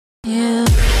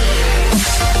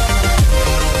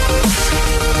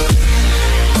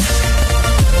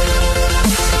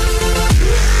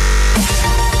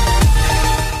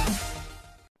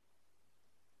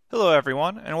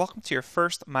everyone, and welcome to your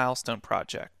first Milestone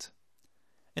project.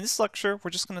 In this lecture,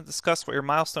 we're just going to discuss what your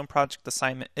Milestone project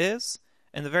assignment is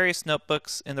and the various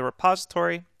notebooks in the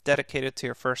repository dedicated to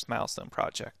your first Milestone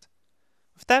project.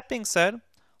 With that being said,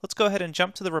 let's go ahead and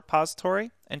jump to the repository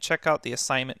and check out the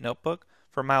assignment notebook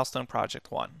for Milestone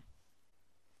Project 1.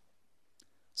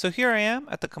 So here I am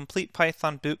at the Complete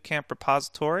Python Bootcamp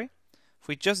repository. If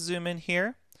we just zoom in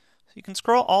here, you can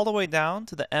scroll all the way down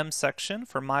to the M section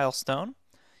for Milestone,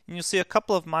 and you'll see a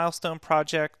couple of Milestone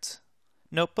Project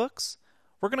notebooks.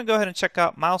 We're going to go ahead and check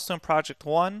out Milestone Project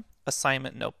 1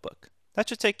 Assignment Notebook. That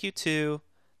should take you to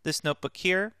this notebook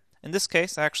here. In this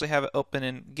case, I actually have it open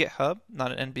in GitHub,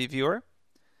 not an NB viewer,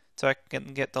 so I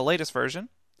can get the latest version.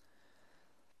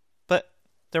 But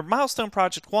the Milestone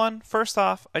Project 1, first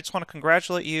off, I just want to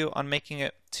congratulate you on making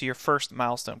it to your first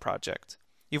Milestone project.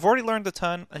 You've already learned a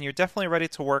ton, and you're definitely ready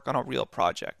to work on a real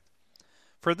project.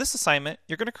 For this assignment,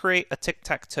 you're going to create a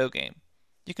tic-tac-toe game.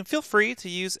 You can feel free to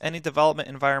use any development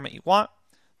environment you want,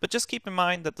 but just keep in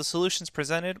mind that the solutions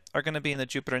presented are going to be in the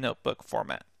Jupyter Notebook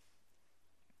format.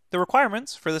 The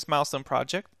requirements for this Milestone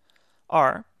project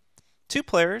are 2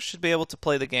 players should be able to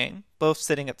play the game, both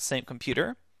sitting at the same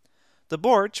computer. The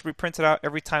board should be printed out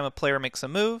every time a player makes a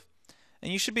move,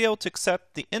 and you should be able to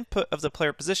accept the input of the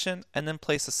player position and then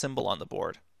place a symbol on the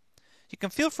board. You can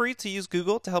feel free to use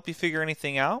Google to help you figure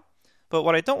anything out, but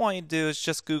what I don't want you to do is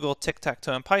just Google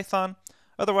tic-tac-toe in Python,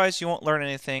 otherwise you won't learn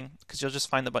anything because you'll just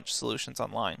find a bunch of solutions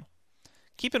online.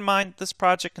 Keep in mind this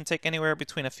project can take anywhere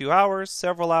between a few hours,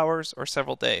 or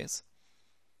several days.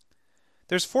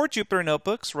 There's 4 Jupyter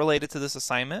notebooks related to this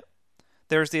assignment.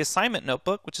 There's the assignment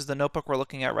notebook, which is the notebook we're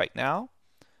looking at right now.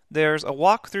 There's a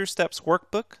walkthrough steps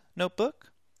workbook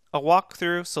notebook, a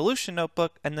walkthrough solution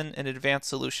notebook, and then an advanced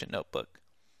solution notebook.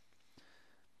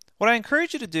 What I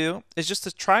encourage you to do is just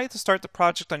to try to start the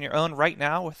project on your own right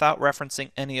now without referencing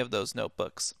any of those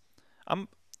notebooks.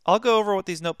 I'll go over what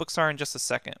these notebooks are in just a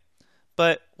second.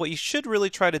 But what you should really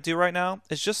try to do right now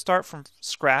is just start from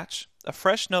scratch, a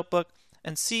fresh notebook,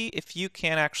 and see if you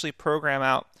can actually program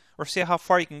out or see how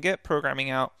far you can get programming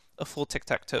out a full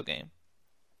tic-tac-toe game.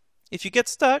 If you get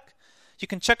stuck, you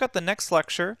can check out the next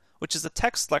lecture, which is a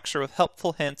text lecture with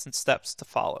helpful hints and steps to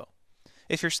follow.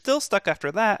 If you're still stuck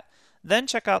after that, then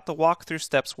check out the Walkthrough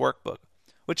Steps workbook,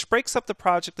 which breaks up the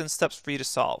project in steps for you to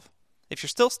solve. If you're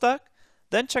still stuck,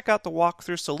 then check out the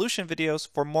walkthrough solution videos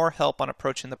for more help on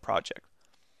approaching the project.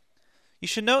 You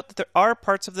should note that there are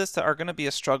parts of this that are going to be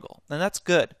a struggle, and that's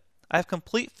good. I have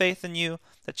complete faith in you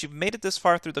that you've made it this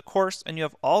far through the course and you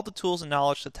have all the tools and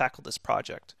knowledge to tackle this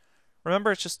project.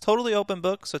 Remember, it's just totally open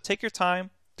book, so take your time,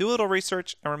 do a little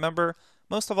research, and remember,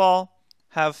 most of all,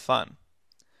 have fun.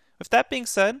 With that being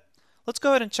said, let's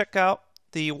go ahead and check out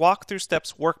the Walkthrough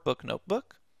Steps workbook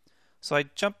notebook. So I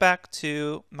jump back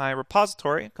to my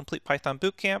repository, Complete Python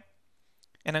Bootcamp,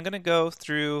 and I'm going to go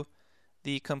through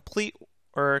the Walkthrough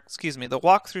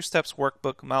Steps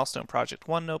workbook Milestone Project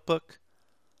 1 notebook.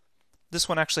 This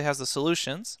one actually has the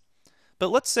solutions.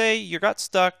 But let's say you got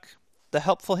stuck, the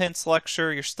helpful hints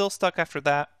lecture, you're still stuck after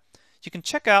that. You can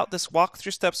check out this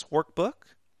Walkthrough Steps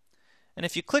workbook, and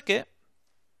if you click it,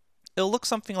 it'll look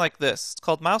something like this. It's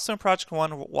called Milestone Project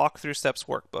 1 Walkthrough Steps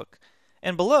Workbook.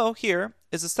 And below here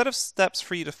is a set of steps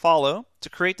for you to follow to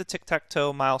create the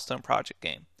tic-tac-toe Milestone project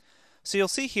game. So you'll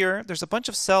see here there's a bunch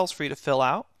of cells for you to fill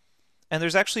out, and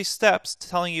there's actually steps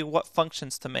telling you what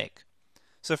functions to make.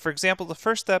 So for example, the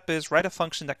first step is write a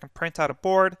function that can print out a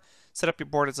board, set up your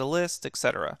board as a list,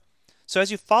 etc. So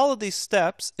as you follow these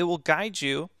steps, it will guide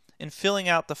you in filling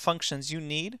out the functions you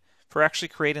need for actually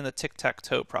creating the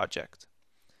tic-tac-toe project.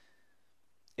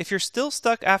 If you're still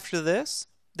stuck after this,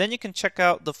 then you can check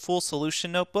out the full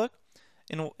solution notebook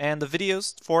and the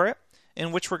videos for it,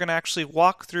 in which we're going to actually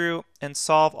walk through and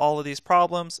solve all of these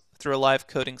problems through a live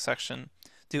coding section,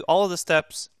 do all of the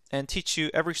steps, and teach you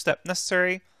every step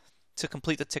necessary to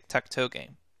complete the tic-tac-toe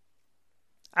game.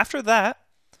 After that,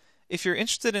 if you're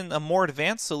interested in a more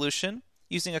advanced solution,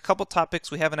 using a couple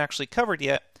topics we haven't actually covered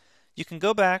yet, you can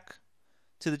go back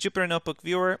to the Jupyter Notebook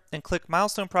viewer and click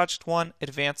Milestone Project 1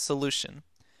 Advanced Solution.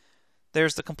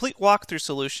 There's the complete walkthrough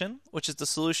solution, which is the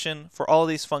solution for all of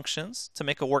these functions to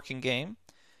make a working game.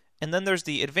 And then there's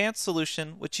the advanced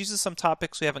solution, which uses some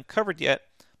topics we haven't covered yet,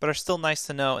 but are still nice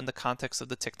to know in the context of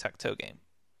the tic-tac-toe game.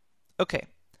 Okay,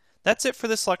 that's it for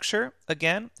this lecture.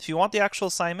 Again, if you want the actual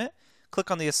assignment,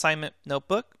 click on the assignment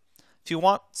notebook. If you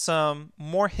want some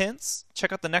more hints,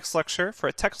 check out the next lecture for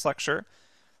a text lecture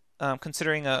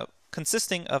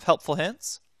consisting of helpful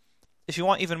hints. If you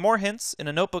want even more hints in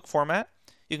a notebook format,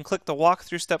 you can click the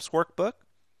Walkthrough Steps workbook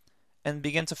and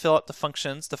begin to fill out the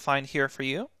functions defined here for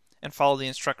you and follow the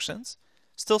instructions.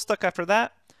 Still stuck after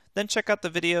that, then check out the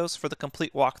videos for the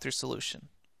complete walkthrough solution.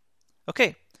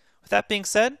 Okay, with that being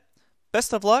said,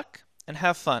 best of luck and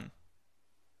have fun.